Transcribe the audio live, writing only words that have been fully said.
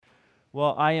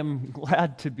Well, I am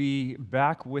glad to be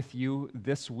back with you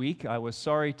this week. I was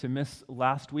sorry to miss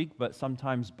last week, but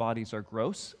sometimes bodies are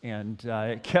gross, and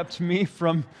it kept me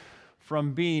from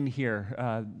being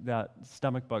here, that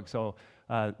stomach bug. So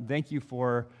thank you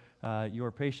for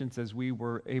your patience as we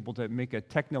were able to make a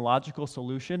technological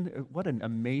solution. What an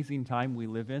amazing time we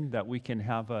live in that we can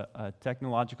have a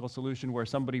technological solution where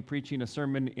somebody preaching a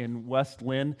sermon in West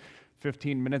Lynn,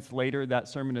 15 minutes later, that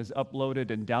sermon is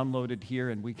uploaded and downloaded here,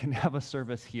 and we can have a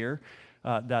service here.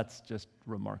 That's just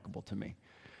remarkable to me.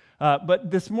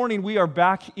 But this morning, we are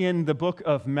back in the book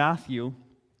of Matthew.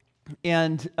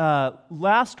 And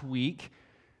last week,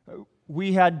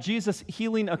 we had Jesus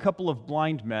healing a couple of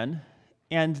blind men.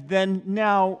 And then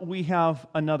now we have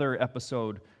another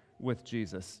episode with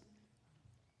Jesus.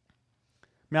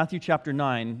 Matthew chapter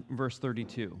 9, verse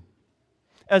 32.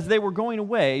 As they were going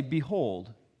away,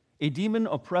 behold, a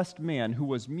demon-oppressed man who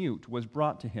was mute was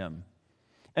brought to him.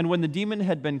 And when the demon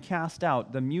had been cast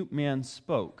out, the mute man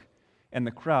spoke, and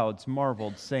the crowds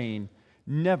marveled, saying,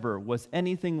 "Never was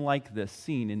anything like this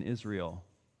seen in Israel."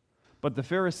 But the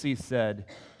Pharisees said,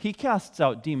 "He casts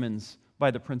out demons by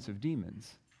the prince of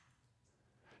demons."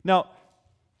 Now,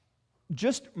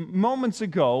 just moments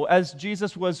ago, as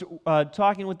Jesus was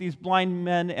talking with these blind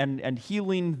men and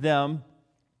healing them,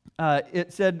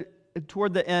 it said,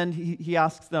 toward the end, he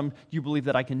asks them, "Do you believe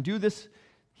that I can do this?"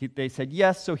 They said,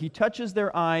 "Yes." So he touches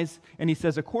their eyes, and he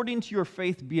says, "According to your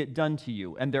faith be it done to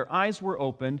you." And their eyes were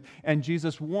opened, and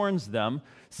Jesus warns them,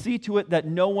 "See to it that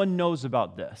no one knows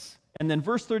about this." And then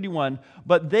verse 31,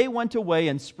 "But they went away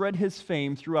and spread his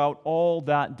fame throughout all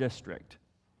that district."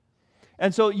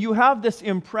 And so you have this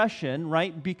impression,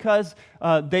 right, because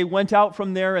they went out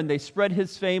from there and they spread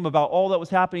his fame about all that was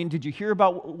happening. Did you hear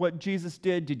about what Jesus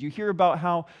did? Did you hear about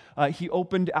how he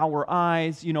opened our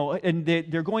eyes? You know, and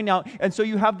they're going out. And so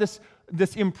you have this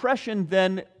impression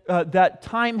then that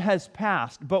time has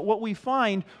passed. But what we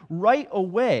find right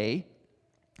away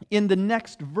in the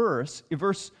next verse, in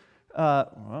verse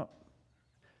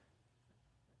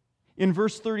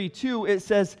 32, it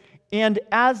says, "And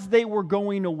as they were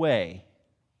going away,"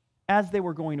 as they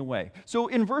were going away. So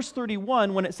in verse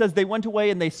 31, when it says they went away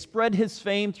and they spread his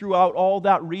fame throughout all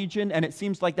that region, and it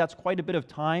seems like that's quite a bit of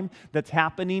time that's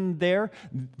happening there,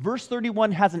 verse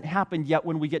 31 hasn't happened yet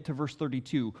when we get to verse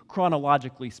 32,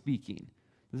 chronologically speaking.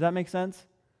 Does that make sense?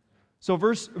 So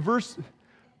verse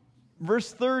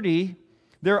 30,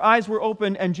 their eyes were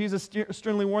open, and Jesus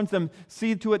sternly warns them,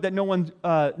 "See to it that no one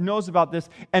knows about this."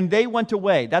 And they went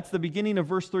away. That's the beginning of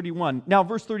verse 31. Now,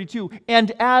 verse 32,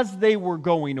 "And as they were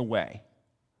going away."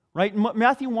 Right?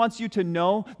 Matthew wants you to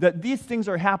know that these things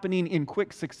are happening in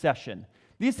quick succession.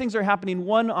 These things are happening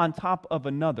one on top of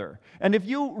another. And if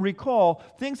you recall,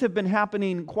 things have been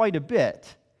happening quite a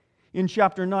bit. In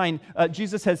chapter 9,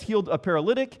 Jesus has healed a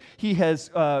paralytic. He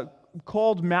has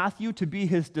called Matthew to be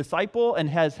his disciple and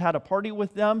has had a party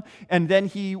with them. And then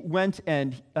he went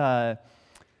and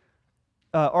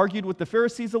argued with the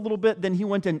Pharisees a little bit. Then he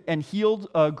went and healed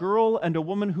a girl and a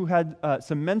woman who had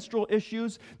some menstrual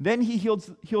issues. Then he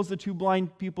heals the two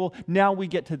blind people. Now we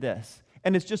get to this.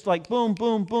 And it's just like boom,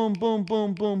 boom, boom, boom,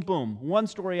 boom, boom, boom. One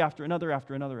story after another,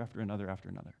 after another, after another, after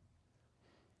another.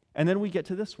 And then we get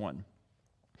to this one.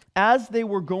 "As they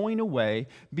were going away,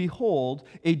 behold,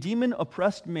 a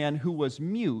demon-oppressed man who was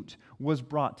mute was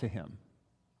brought to him."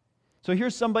 So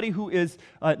here's somebody who is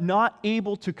not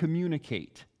able to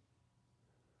communicate.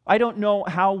 I don't know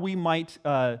how we might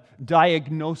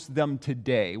diagnose them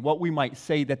today, what we might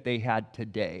say that they had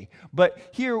today. But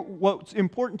here, what's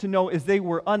important to know is they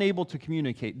were unable to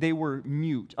communicate. They were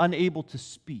mute, unable to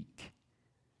speak.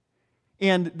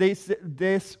 And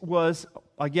this was,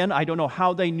 again, I don't know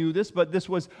how they knew this, but this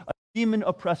was a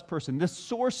demon-oppressed person. The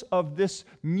source of this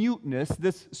muteness,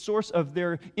 this source of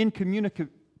their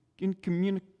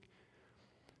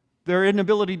their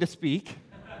inability to speak,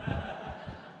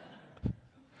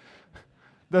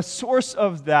 the source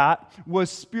of that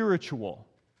was spiritual.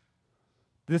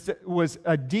 This was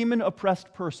a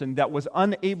demon-oppressed person that was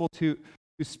unable to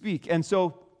speak. And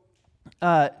so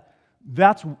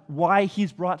that's why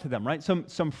he's brought to them, right?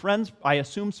 Some friends, I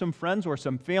assume some friends or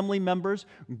some family members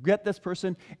get this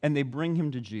person and they bring him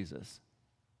to Jesus.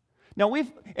 Now,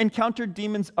 we've encountered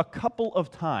demons a couple of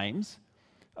times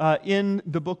in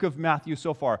the book of Matthew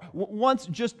so far. Once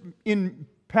just in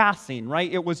passing,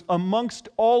 right? It was amongst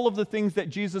all of the things that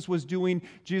Jesus was doing,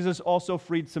 Jesus also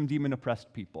freed some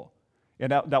demon-oppressed people.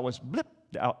 And that was blip,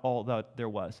 all that there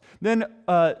was. Then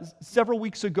several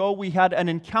weeks ago, we had an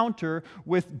encounter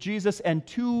with Jesus and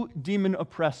two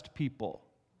demon-oppressed people,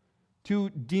 two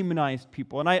demonized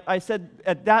people. And I said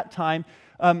at that time,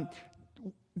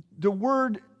 the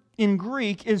word in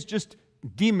Greek is just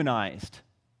demonized.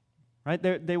 Right?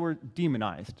 They were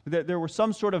demonized. There was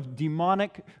some sort of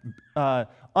demonic,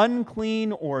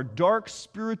 unclean, or dark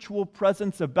spiritual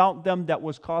presence about them that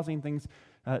was causing things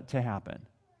to happen.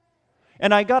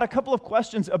 And I got a couple of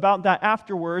questions about that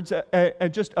afterwards,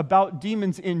 just about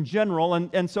demons in general.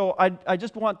 And so I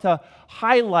just want to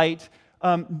highlight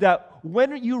that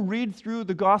when you read through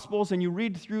the Gospels and you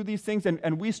read through these things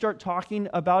and we start talking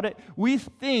about it, we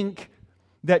think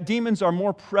that demons are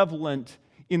more prevalent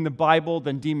in the Bible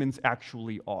than demons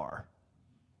actually are.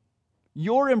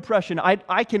 Your impression,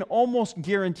 I can almost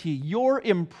guarantee your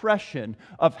impression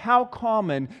of how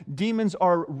common demons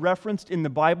are referenced in the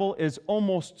Bible is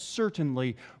almost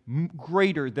certainly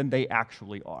greater than they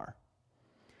actually are.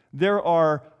 There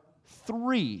are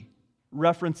 3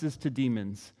 references to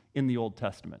demons in the Old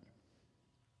Testament.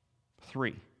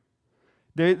 3.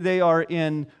 They are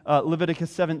in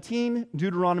Leviticus 17,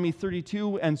 Deuteronomy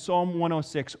 32, and Psalm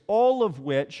 106, all of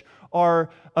which are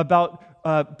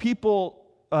about people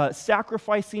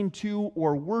sacrificing to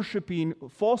or worshiping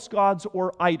false gods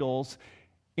or idols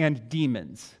and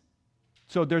demons.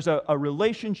 So there's a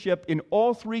relationship in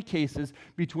all 3 cases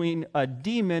between a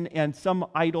demon and some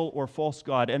idol or false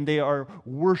god, and they are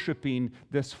worshiping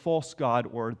this false god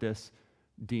or this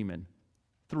demon.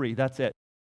 3, that's it.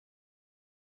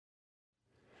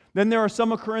 Then there are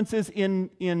some occurrences in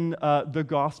the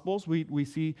Gospels. We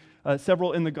see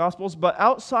several in the Gospels. But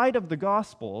outside of the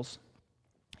Gospels,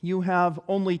 you have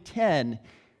only 10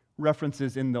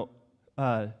 references in the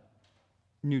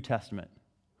New Testament.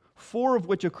 4 of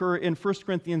which occur in 1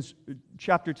 Corinthians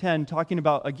chapter 10, talking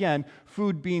about, again,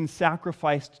 food being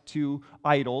sacrificed to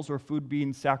idols or food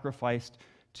being sacrificed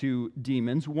to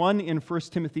demons. 1 in 1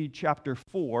 Timothy chapter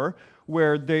 4,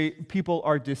 where people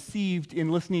are deceived in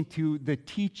listening to the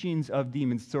teachings of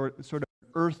demons, sort of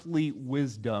earthly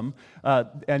wisdom,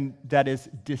 and that is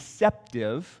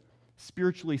deceptive.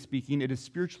 Spiritually speaking, it is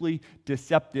spiritually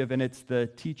deceptive, and it's the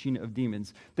teaching of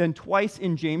demons. Then twice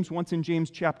in James, once in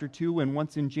James chapter 2 and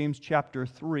once in James chapter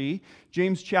 3.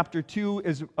 James chapter 2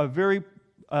 is a very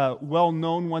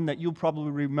well-known one that you'll probably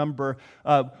remember.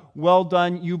 Well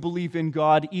done, you believe in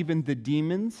God. Even the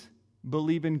demons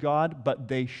believe in God, but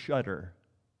they shudder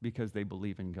because they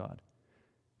believe in God.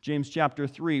 James chapter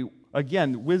 3,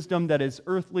 again, wisdom that is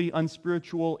earthly,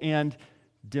 unspiritual, and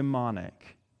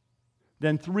demonic.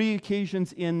 Then 3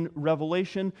 occasions in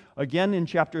Revelation, again in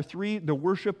chapter 3, the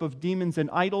worship of demons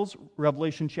and idols.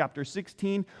 Revelation chapter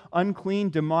 16, unclean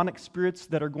demonic spirits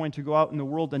that are going to go out in the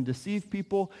world and deceive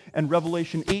people. And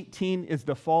Revelation 18 is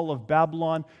the fall of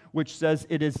Babylon, which says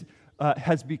it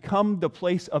has become the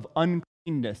place of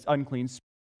uncleanness, unclean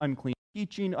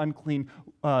teaching, unclean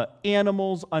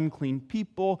animals, unclean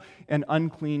people, and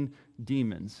unclean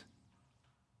demons.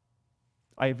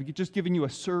 I have just given you a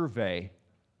survey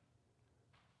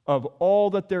of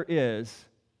all that there is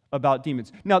about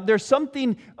demons. Now, there's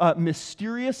something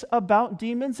mysterious about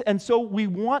demons, and so we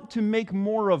want to make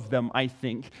more of them, I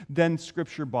think, than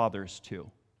Scripture bothers to.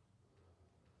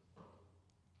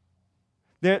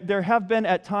 There have been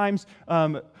at times,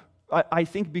 I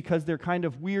think because they're kind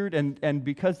of weird and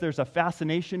because there's a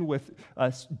fascination with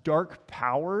dark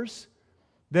powers,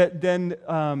 that then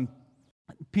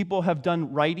people have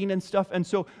done writing and stuff, and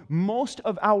so most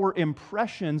of our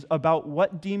impressions about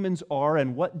what demons are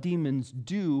and what demons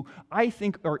do, I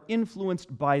think, are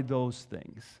influenced by those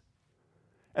things.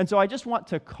 And so I just want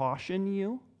to caution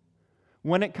you,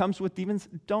 when it comes with demons,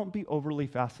 don't be overly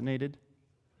fascinated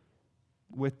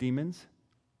with demons.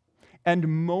 And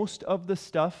most of the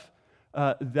stuff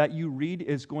that you read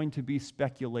is going to be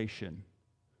speculation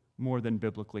more than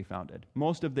biblically founded.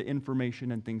 Most of the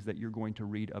information and things that you're going to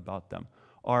read about them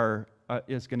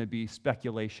is going to be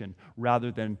speculation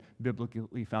rather than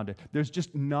biblically founded. There's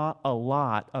just not a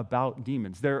lot about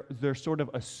demons. They're sort of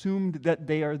assumed that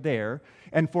they are there,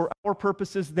 and for our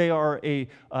purposes, they are a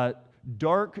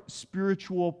dark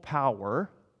spiritual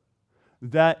power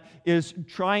that is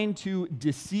trying to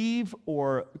deceive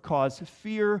or cause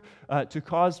fear, to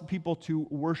cause people to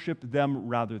worship them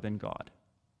rather than God.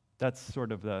 That's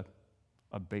sort of a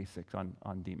basics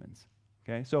on demons.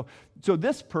 Okay, so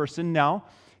this person now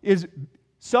is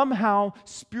somehow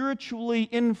spiritually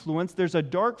influenced. There's a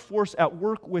dark force at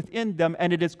work within them,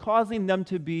 and it is causing them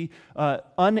to be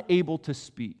unable to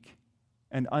speak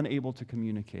and unable to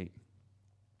communicate.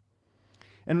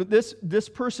 And this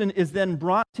person is then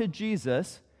brought to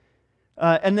Jesus,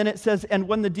 and then it says, and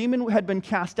when the demon had been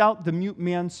cast out, the mute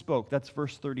man spoke. That's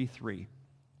verse 33.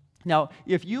 Now,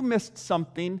 if you missed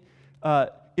something,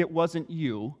 it wasn't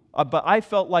you, but I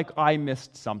felt like I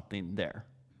missed something there.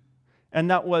 And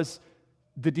that was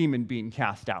the demon being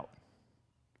cast out.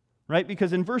 right?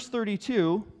 Because in verse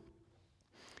 32,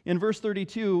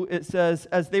 it says,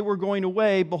 as they were going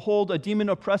away, behold, a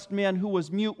demon-oppressed man who was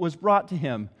mute was brought to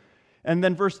him. And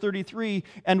then verse 33,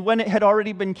 and when it had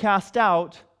already been cast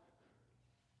out,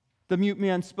 the mute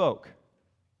man spoke.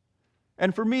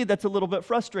 And for me, that's a little bit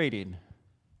frustrating.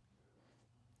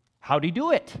 How'd he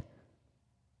do it?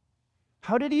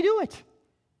 How did he do it?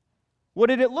 What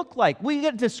did it look like? We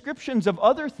get descriptions of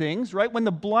other things, right? When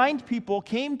the blind people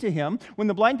came to him, when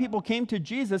the blind people came to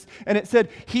Jesus, and it said,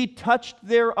 he touched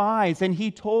their eyes and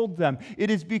he told them, it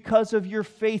is because of your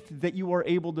faith that you are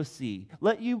able to see.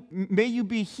 May you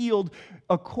be healed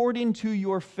according to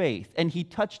your faith. And he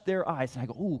touched their eyes. And I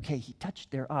go, oh, okay, he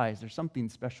touched their eyes. There's something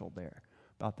special there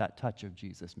about that touch of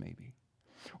Jesus, maybe.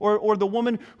 Or the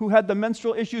woman who had the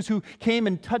menstrual issues who came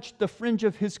and touched the fringe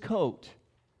of his coat.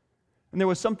 And there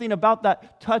was something about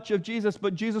that touch of Jesus,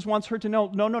 but Jesus wants her to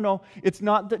know, no, it's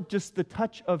not just the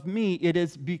touch of me, it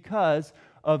is because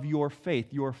of your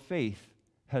faith. Your faith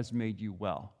has made you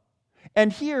well.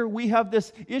 And here we have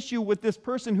this issue with this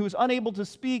person who is unable to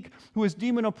speak, who is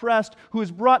demon-oppressed, who is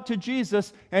brought to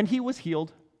Jesus, and he was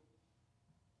healed.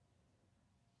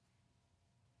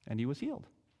 And he was healed.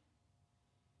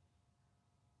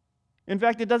 In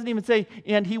fact, it doesn't even say,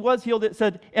 and he was healed, it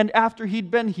said, and after he'd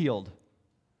been healed,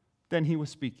 then he was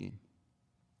speaking.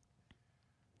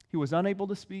 He was unable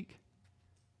to speak.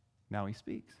 Now he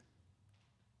speaks.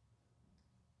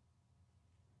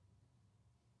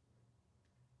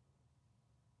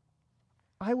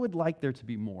 I would like there to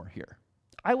be more here.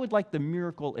 I would like the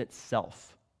miracle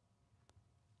itself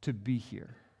to be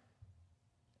here.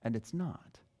 And it's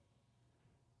not.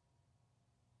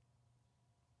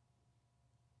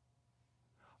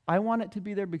 I want it to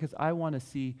be there because I want to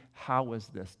see how was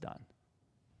this done.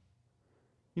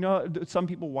 You know, some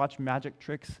people watch magic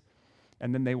tricks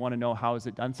and then they want to know how is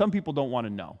it done. Some people don't want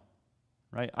to know,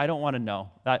 right? I don't want to know.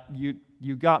 That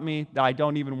you got me. I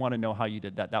don't even want to know how you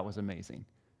did that. That was amazing.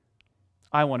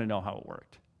 I want to know how it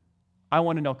worked. I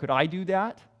want to know, could I do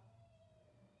that?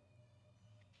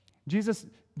 Jesus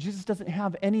doesn't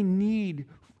have any need,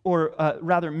 or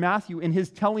rather Matthew in his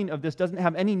telling of this doesn't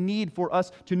have any need for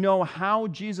us to know how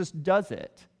Jesus does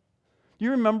it. Do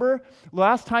you remember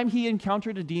last time he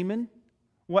encountered a demon?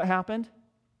 What happened?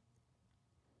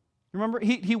 Remember,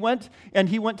 he went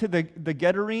to the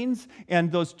Gadarenes, and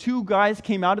those two guys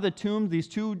came out of the tomb. These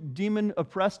two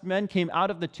demon-oppressed men came out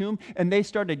of the tomb, and they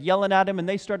started yelling at him, and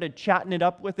they started chatting it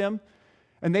up with him,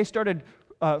 and they started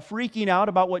freaking out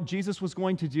about what Jesus was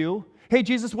going to do. Hey,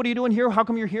 Jesus, what are you doing here? How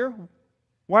come you're here?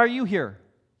 Why are you here?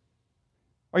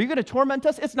 Are you going to torment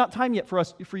us? It's not time yet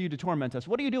for you to torment us.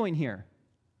 What are you doing here?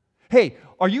 Hey,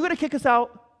 are you going to kick us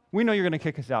out? We know you're going to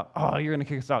kick us out. Oh, you're going to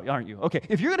kick us out, aren't you? Okay,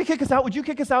 if you're going to kick us out, would you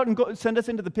kick us out and go send us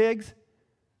into the pigs?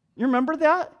 You remember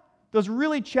that? Those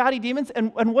really chatty demons?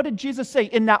 And what did Jesus say?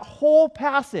 In that whole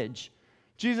passage,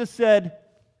 Jesus said,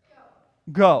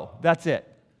 go. That's it.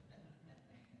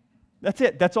 That's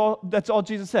it. That's all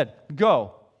Jesus said.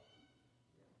 Go.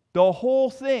 The whole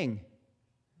thing.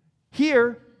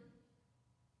 Here,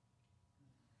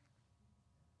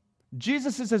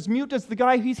 Jesus is as mute as the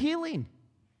guy he's healing.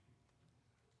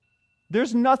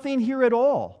 There's nothing here at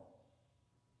all.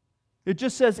 It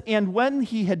just says, and when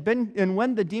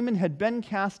the demon had been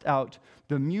cast out,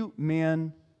 the mute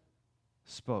man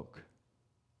spoke.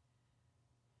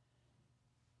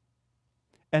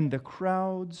 And the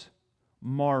crowds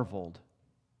marveled,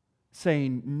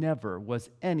 saying, never was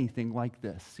anything like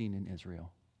this seen in Israel.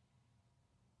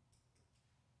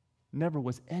 Never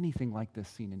was anything like this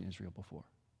seen in Israel before.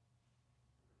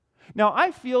 Now, I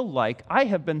feel like I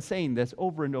have been saying this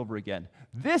over and over again.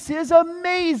 This is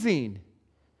amazing.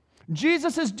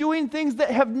 Jesus is doing things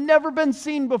that have never been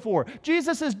seen before.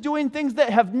 Jesus is doing things that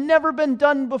have never been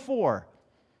done before.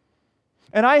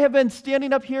 And I have been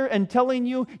standing up here and telling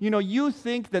you, you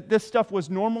think that this stuff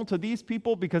was normal to these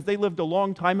people because they lived a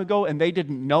long time ago and they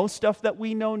didn't know stuff that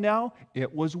we know now.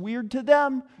 It was weird to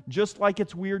them, just like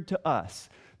it's weird to us.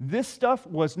 This stuff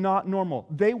was not normal.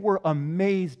 They were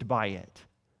amazed by it.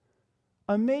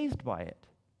 Amazed by it.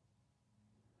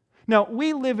 Now,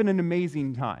 we live in an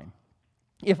amazing time.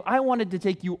 If I wanted to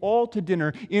take you all to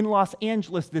dinner in Los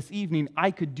Angeles this evening,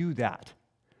 I could do that.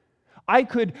 I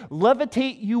could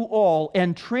levitate you all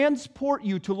and transport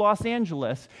you to Los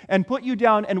Angeles and put you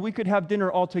down, and we could have dinner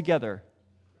all together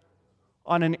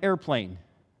on an airplane.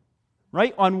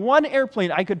 Right? On one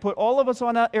airplane, I could put all of us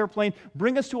on that airplane,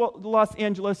 bring us to Los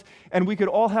Angeles, and we could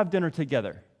all have dinner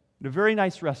together at a very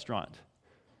nice restaurant.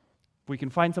 If we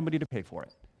can find somebody to pay for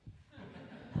it.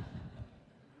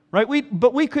 Right?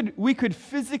 But we could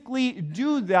physically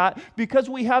do that because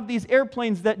we have these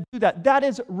airplanes that do that. That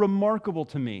is remarkable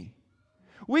to me.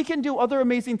 We can do other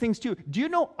amazing things too. Do you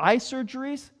know eye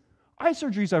surgeries? Eye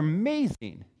surgeries are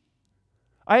amazing.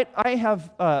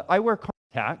 I wear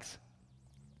contacts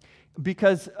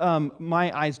because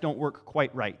my eyes don't work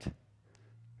quite right.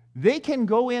 They can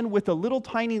go in with a little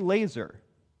tiny laser,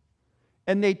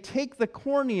 and they take the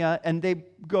cornea and they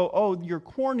go, oh, your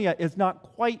cornea is not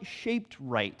quite shaped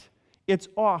right. It's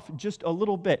off just a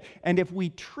little bit. And if we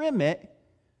trim it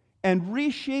and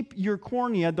reshape your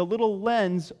cornea, the little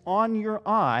lens on your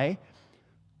eye,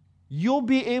 you'll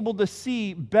be able to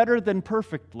see better than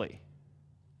perfectly.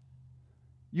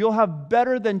 You'll have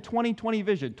better than 20/20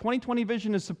 vision. 20/20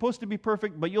 vision is supposed to be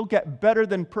perfect, but you'll get better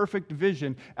than perfect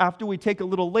vision after we take a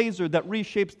little laser that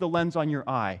reshapes the lens on your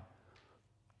eye.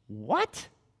 What?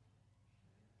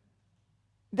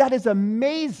 That is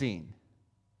amazing.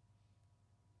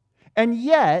 And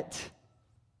yet,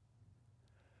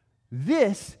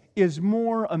 this is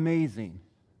more amazing.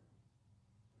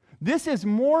 This is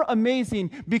more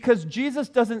amazing because Jesus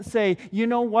doesn't say, you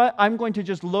know what, I'm going to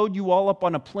just load you all up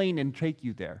on a plane and take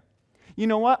you there. You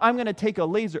know what, I'm going to take a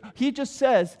laser. He just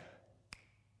says,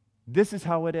 this is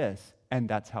how it is, and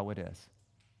that's how it is.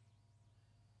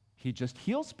 He just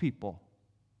heals people.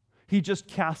 He just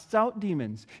casts out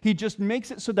demons. He just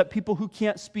makes it so that people who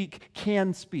can't speak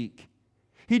can speak.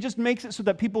 He just makes it so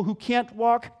that people who can't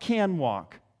walk can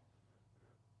walk.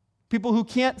 People who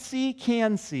can't see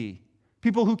can see.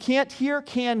 People who can't hear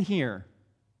can hear.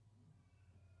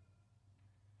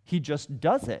 He just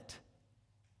does it.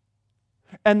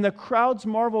 And the crowds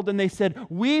marveled and they said,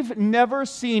 we've never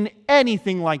seen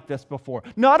anything like this before.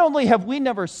 Not only have we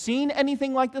never seen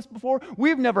anything like this before,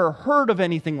 we've never heard of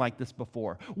anything like this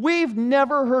before. We've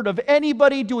never heard of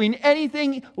anybody doing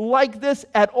anything like this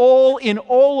at all in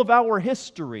all of our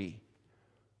history.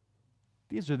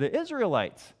 These are the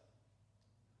Israelites.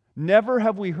 Never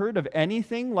have we heard of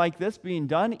anything like this being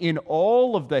done in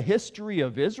all of the history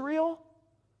of Israel?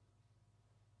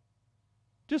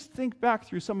 Just think back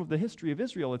through some of the history of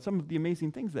Israel and some of the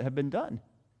amazing things that have been done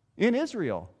in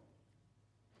Israel.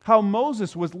 How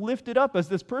Moses was lifted up as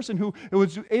this person who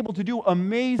was able to do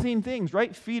amazing things,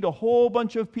 right? Feed a whole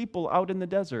bunch of people out in the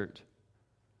desert.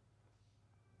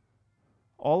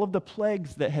 All of the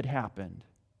plagues that had happened.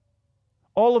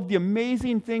 All of the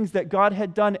amazing things that God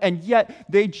had done, and yet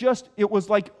it was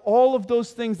like all of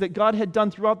those things that God had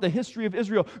done throughout the history of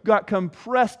Israel got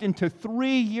compressed into 3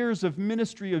 years of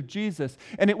ministry of Jesus.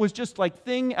 And it was just like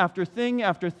thing after thing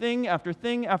after thing after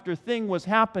thing after thing was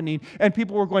happening, and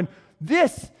people were going,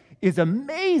 this is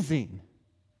amazing.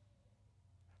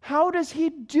 How does he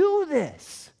do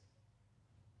this?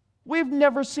 We've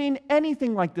never seen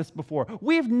anything like this before.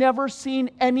 We've never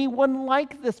seen anyone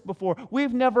like this before.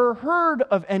 We've never heard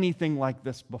of anything like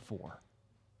this before.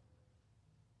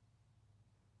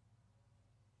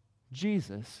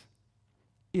 Jesus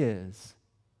is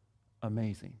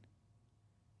amazing.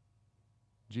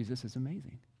 Jesus is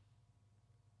amazing.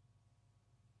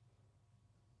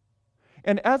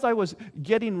 And as I was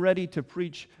getting ready to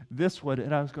preach this one,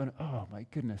 and I was going, oh my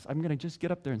goodness, I'm going to just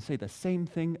get up there and say the same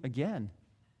thing again.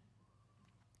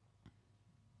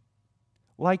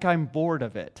 Like I'm bored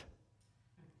of it.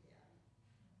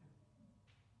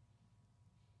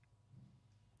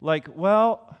 Like,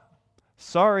 well,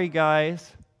 sorry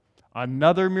guys,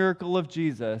 another miracle of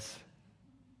Jesus.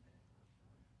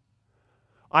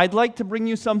 I'd like to bring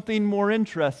you something more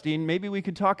interesting. Maybe we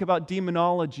could talk about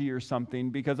demonology or something,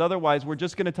 because otherwise we're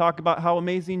just going to talk about how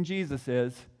amazing Jesus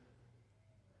is,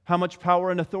 how much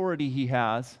power and authority he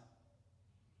has.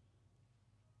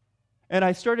 And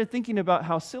I started thinking about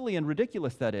how silly and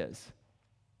ridiculous that is.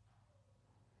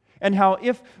 And how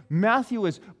if Matthew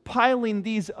is piling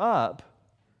these up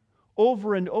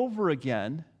over and over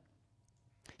again,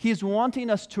 he's wanting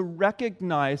us to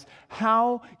recognize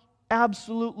how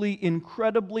absolutely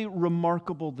incredibly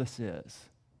remarkable this is.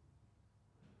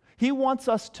 He wants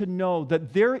us to know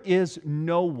that there is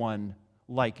no one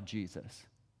like Jesus.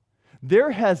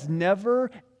 There has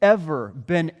never, ever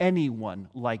been anyone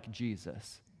like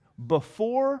Jesus,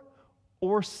 before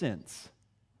or since.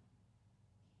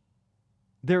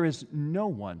 There is no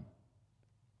one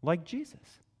like Jesus.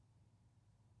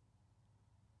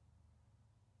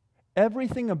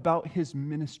 Everything about his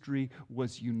ministry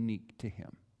was unique to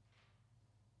him.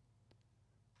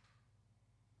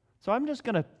 So I'm just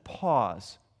going to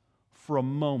pause for a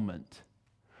moment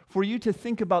for you to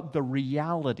think about the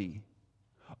reality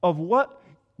of what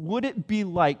would it be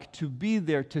like to be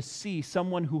there to see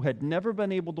someone who had never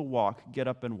been able to walk get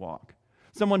up and walk?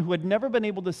 Someone who had never been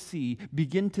able to see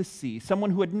begin to see.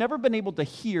 Someone who had never been able to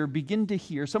hear begin to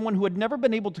hear. Someone who had never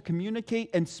been able to communicate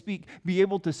and speak be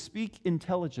able to speak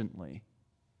intelligently.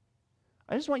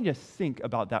 I just want you to think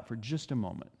about that for just a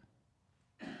moment.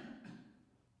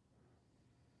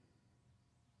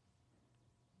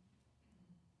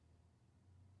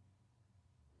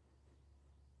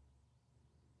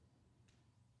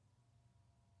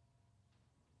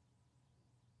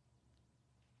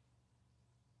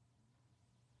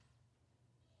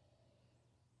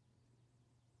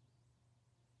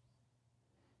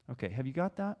 Okay, have you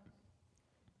got that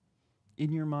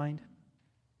in your mind?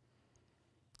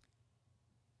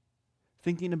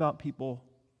 Thinking about people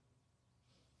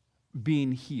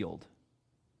being healed.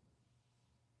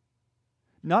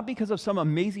 Not because of some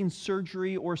amazing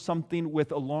surgery or something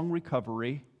with a long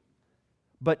recovery,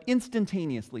 but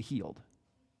instantaneously healed.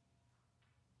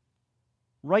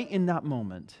 Right in that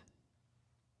moment.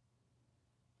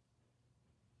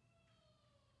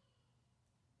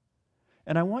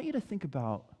 And I want you to think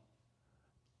about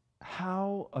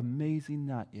how amazing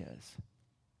that is.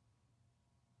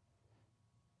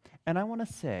 And I want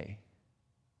to say,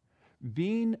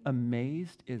 being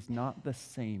amazed is not the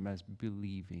same as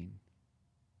believing.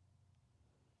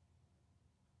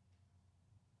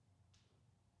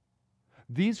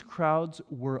 These crowds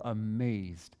were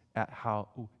amazed at how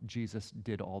Jesus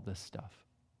did all this stuff.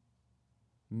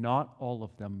 Not all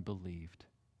of them believed.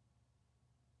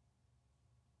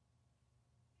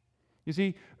 You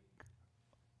see,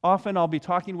 often I'll be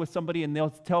talking with somebody and they'll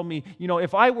tell me,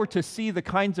 if I were to see the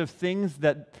kinds of things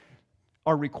that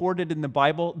are recorded in the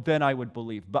Bible, then I would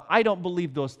believe. But I don't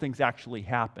believe those things actually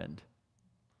happened.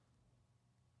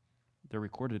 They're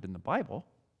recorded in the Bible.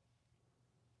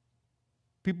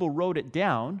 People wrote it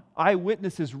down.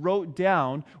 Eyewitnesses wrote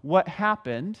down what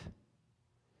happened.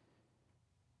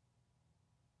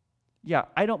 Yeah,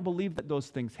 I don't believe that those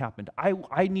things happened.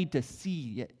 I need to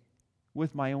see it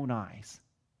with my own eyes.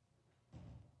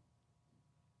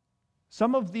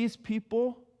 Some of these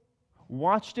people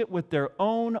watched it with their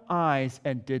own eyes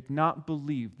and did not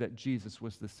believe that Jesus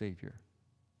was the Savior.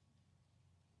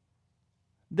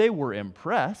 They were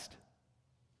impressed.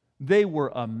 They were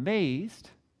amazed.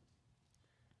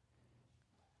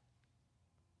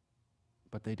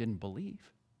 But they didn't believe.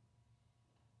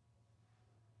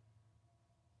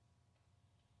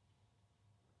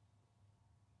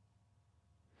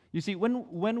 You see,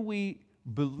 when we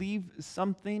believe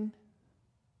something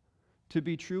to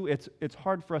be true, it's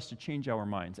hard for us to change our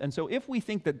minds. And so if we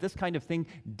think that this kind of thing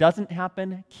doesn't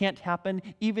happen, can't happen,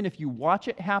 even if you watch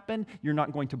it happen, you're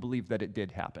not going to believe that it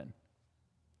did happen.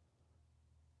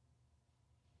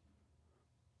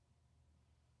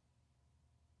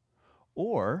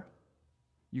 Or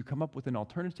you come up with an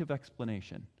alternative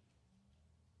explanation.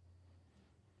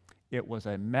 It was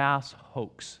a mass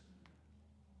hoax.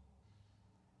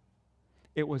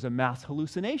 It was a mass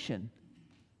hallucination.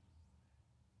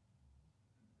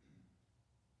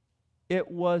 It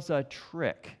was a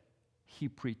trick. He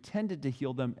pretended to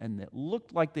heal them, and it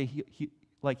looked like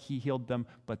he healed them,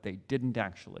 but they didn't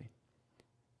actually.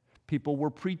 People were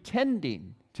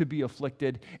pretending to be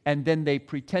afflicted, and then they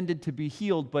pretended to be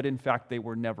healed, but in fact they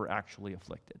were never actually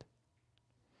afflicted.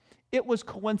 It was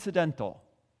coincidental.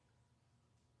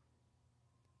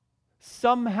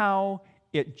 Somehow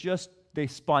they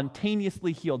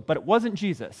spontaneously healed, but it wasn't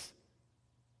Jesus.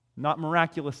 Not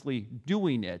miraculously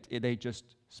doing it, they just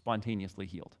spontaneously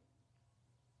healed.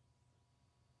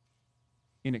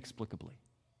 Inexplicably.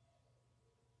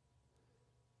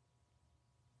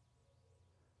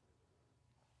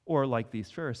 Or like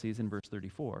these Pharisees in verse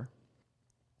 34.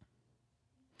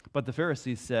 But the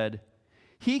Pharisees said,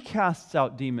 "He casts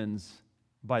out demons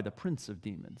by the prince of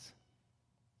demons."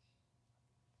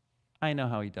 I know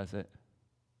how he does it.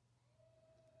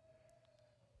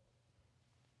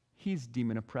 He's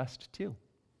demon-oppressed too.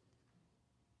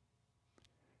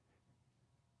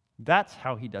 That's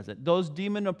how he does it. Those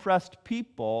demon-oppressed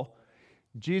people,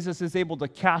 Jesus is able to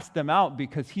cast them out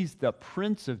because he's the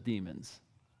prince of demons.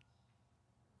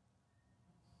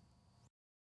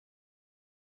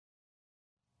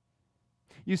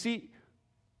 You see,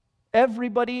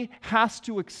 everybody has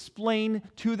to explain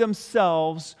to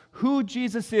themselves who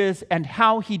Jesus is and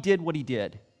how he did what he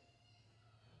did.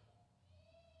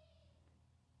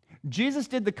 Jesus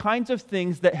did the kinds of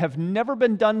things that have never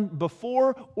been done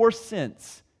before or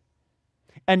since.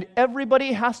 And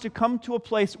everybody has to come to a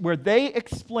place where they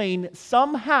explain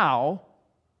somehow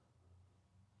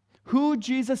who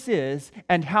Jesus is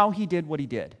and how he did what he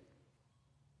did.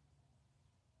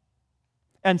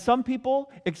 And some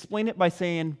people explain it by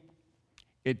saying,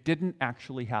 it didn't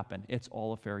actually happen. It's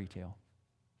all a fairy tale.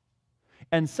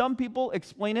 And some people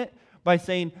explain it by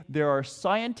saying there are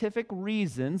scientific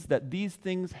reasons that these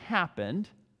things happened,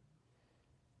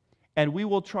 and we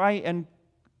will try and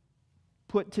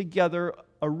put together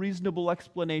a reasonable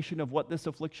explanation of what this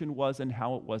affliction was and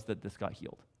how it was that this got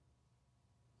healed.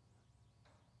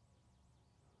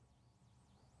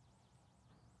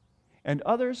 And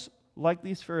others, like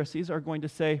these Pharisees, are going to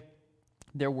say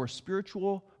there were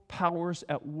spiritual powers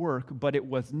at work, but it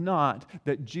was not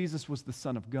that Jesus was the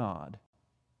Son of God.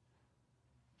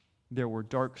 There were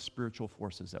dark spiritual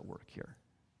forces at work here.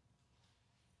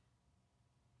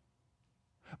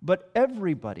 But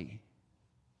everybody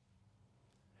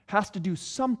has to do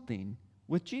something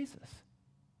with Jesus.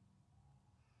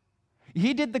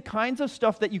 He did the kinds of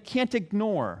stuff that you can't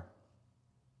ignore.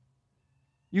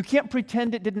 You can't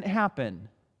pretend it didn't happen.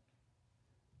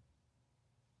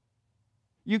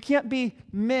 You can't be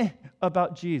meh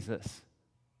about Jesus.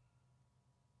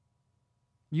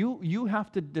 You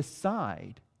have to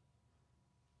decide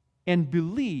and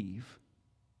believe,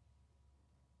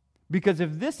 because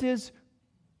if this is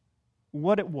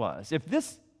what it was, if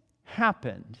this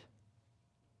happened,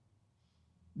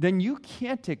 then you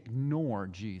can't ignore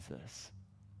Jesus.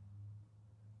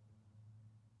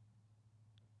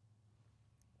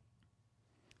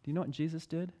 Do you know what Jesus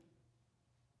did?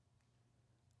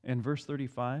 In verse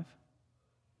 35,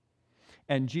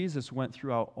 and Jesus went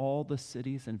throughout all the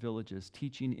cities and villages,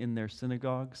 teaching in their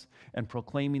synagogues and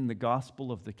proclaiming the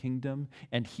gospel of the kingdom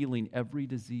and healing every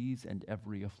disease and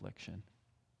every affliction.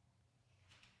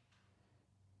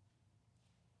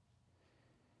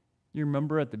 You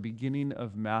remember at the beginning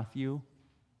of Matthew,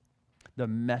 the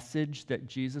message that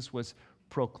Jesus was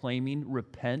proclaiming,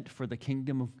 repent for the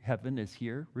kingdom of heaven is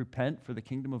here. Repent for the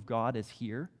kingdom of God is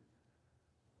here.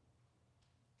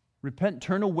 Repent,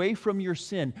 turn away from your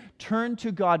sin. Turn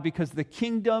to God because the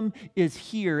kingdom is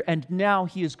here. And now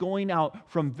he is going out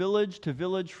from village to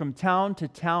village, from town to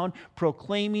town,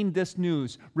 proclaiming this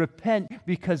news. Repent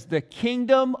because the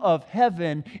kingdom of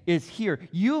heaven is here.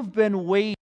 You've been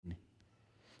waiting.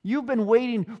 You've been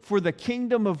waiting for the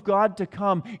kingdom of God to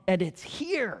come, and it's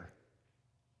here.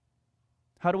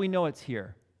 How do we know it's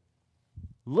here?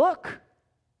 Look.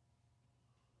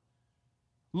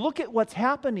 Look at what's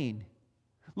happening.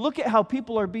 Look at how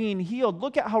people are being healed.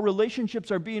 Look at how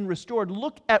relationships are being restored.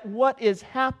 Look at what is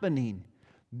happening.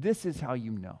 This is how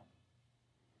you know.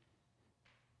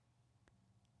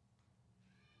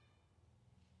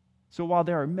 So while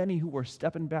there are many who are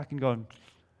stepping back and going,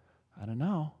 I don't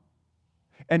know,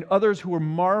 and others who are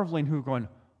marveling, who are going,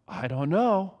 I don't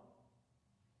know,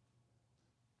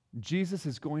 Jesus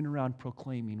is going around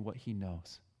proclaiming what he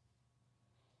knows.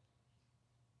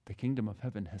 The kingdom of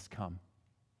heaven has come.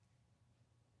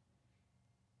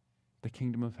 The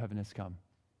kingdom of heaven has come.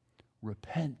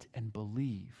 Repent and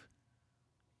believe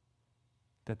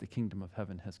that the kingdom of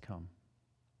heaven has come.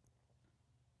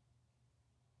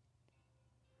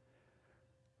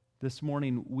 This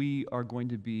morning, we are going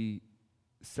to be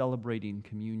celebrating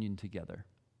communion together.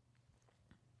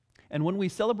 And when we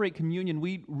celebrate communion,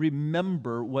 we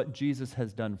remember what Jesus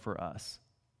has done for us.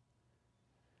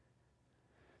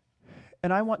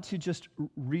 And I want to just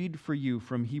read for you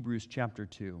from Hebrews chapter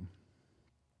 2.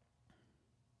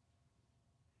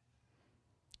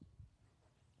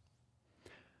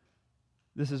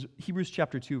 This is Hebrews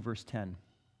chapter 2, verse 10.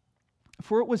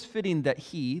 For it was fitting that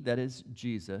he, that is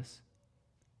Jesus,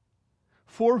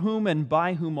 for whom and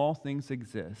by whom all things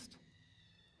exist,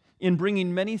 in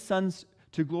bringing many sons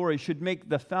to glory, should make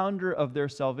the founder of their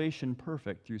salvation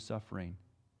perfect through suffering.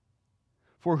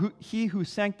 For he who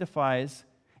sanctifies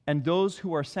and those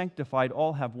who are sanctified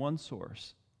all have one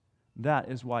source. That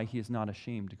is why he is not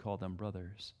ashamed to call them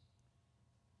brothers.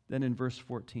 Then in verse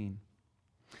 14,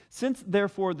 since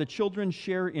therefore the children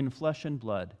share in flesh and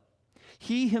blood,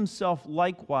 he himself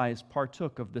likewise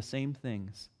partook of the same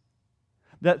things,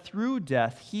 that through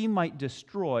death he might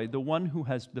destroy the one who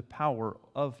has the power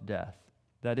of death,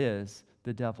 that is,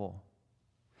 the devil,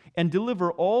 and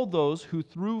deliver all those who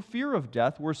through fear of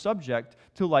death were subject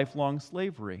to lifelong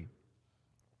slavery.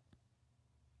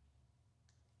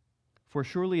 For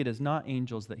surely it is not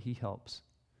angels that he helps,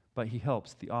 but he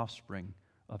helps the offspring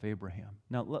of Abraham.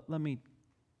 Now let me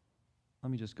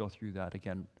just go through that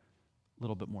again a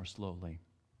little bit more slowly.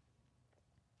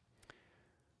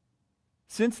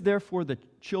 Since therefore the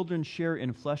children share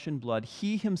in flesh and blood,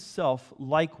 he himself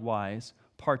likewise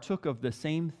partook of the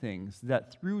same things,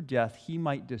 that through death he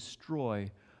might destroy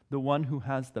the one who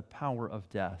has the power of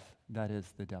death, that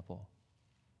is, the devil.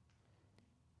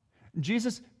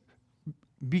 Jesus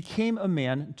became a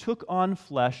man, took on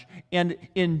flesh, and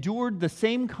endured the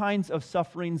same kinds of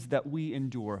sufferings that we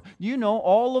endure. You know,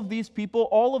 all of these people,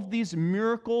 all of these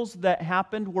miracles that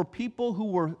happened were people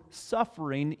who were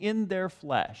suffering in their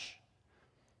flesh.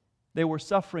 They were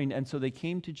suffering, and so they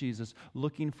came to Jesus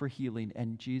looking for healing,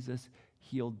 and Jesus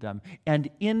healed them. And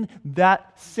in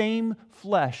that same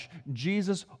flesh,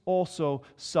 Jesus also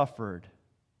suffered.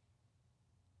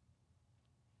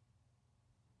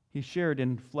 He shared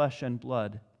in flesh and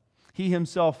blood. He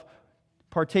himself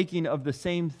partaking of the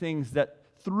same things, that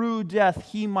through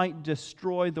death he might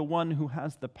destroy the one who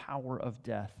has the power of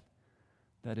death,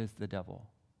 that is the devil.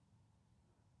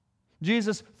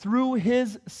 Jesus, through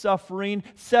his suffering,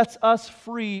 sets us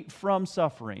free from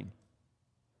suffering.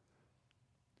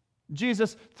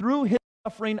 Jesus, through his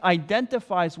suffering,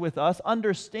 identifies with us,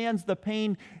 understands the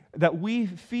pain that we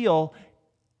feel,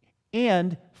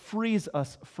 and frees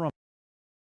us from it.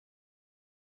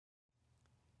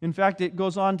 In fact, it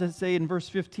goes on to say in verse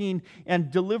 15,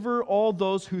 and deliver all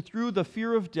those who through the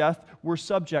fear of death were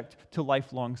subject to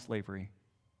lifelong slavery.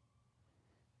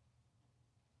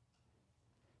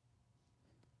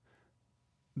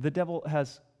 The devil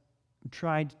has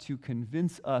tried to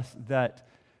convince us that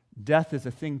death is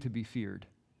a thing to be feared.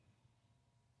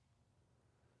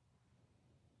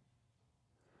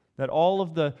 That all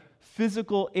of the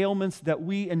physical ailments that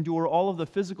we endure, all of the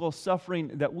physical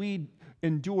suffering that we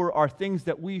endure are things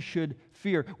that we should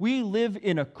fear. We live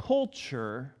in a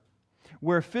culture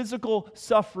where physical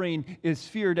suffering is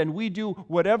feared, and we do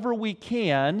whatever we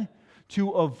can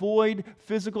to avoid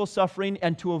physical suffering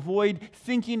and to avoid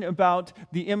thinking about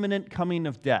the imminent coming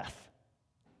of death.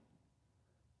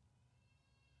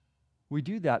 We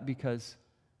do that because,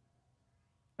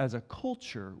 as a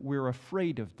culture, we're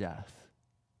afraid of death.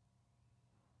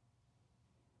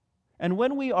 And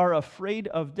when we are afraid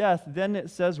of death, then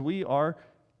it says we are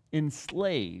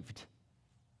enslaved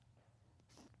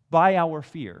by our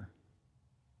fear.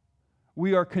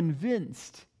 We are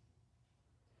convinced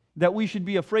that we should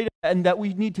be afraid of and that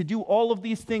we need to do all of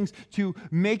these things to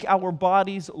make our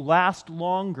bodies last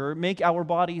longer, make our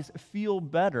bodies feel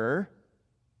better.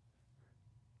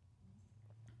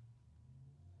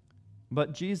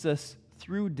 But Jesus,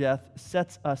 through death,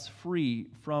 sets us free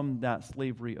from that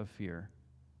slavery of fear,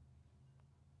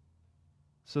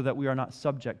 so that we are not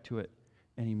subject to it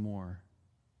anymore.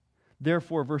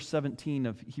 Therefore, verse 17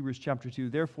 of Hebrews chapter 2,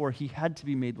 therefore he had to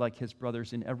be made like his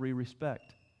brothers in every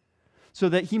respect, so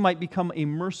that he might become a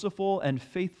merciful and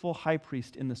faithful high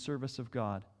priest in the service of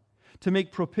God, to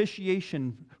make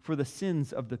propitiation for the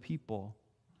sins of the people.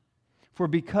 For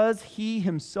because he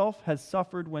himself has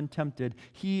suffered when tempted,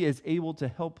 he is able to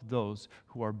help those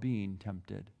who are being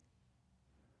tempted.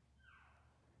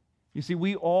 You see,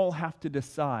 we all have to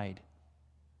decide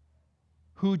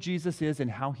who Jesus is and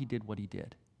how he did what he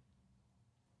did.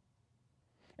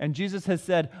 And Jesus has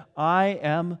said, I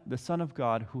am the Son of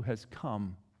God who has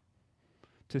come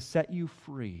to set you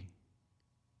free.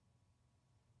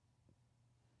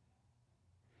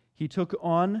 He took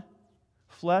on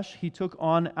flesh, he took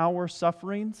on our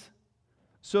sufferings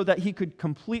so that he could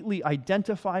completely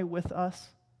identify with us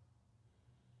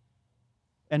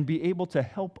and be able to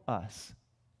help us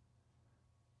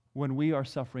when we are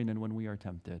suffering and when we are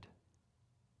tempted.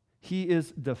 He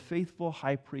is the faithful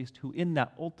high priest who, in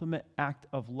that ultimate act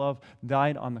of love,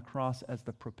 died on the cross as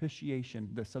the propitiation,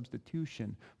 the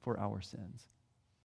substitution for our sins.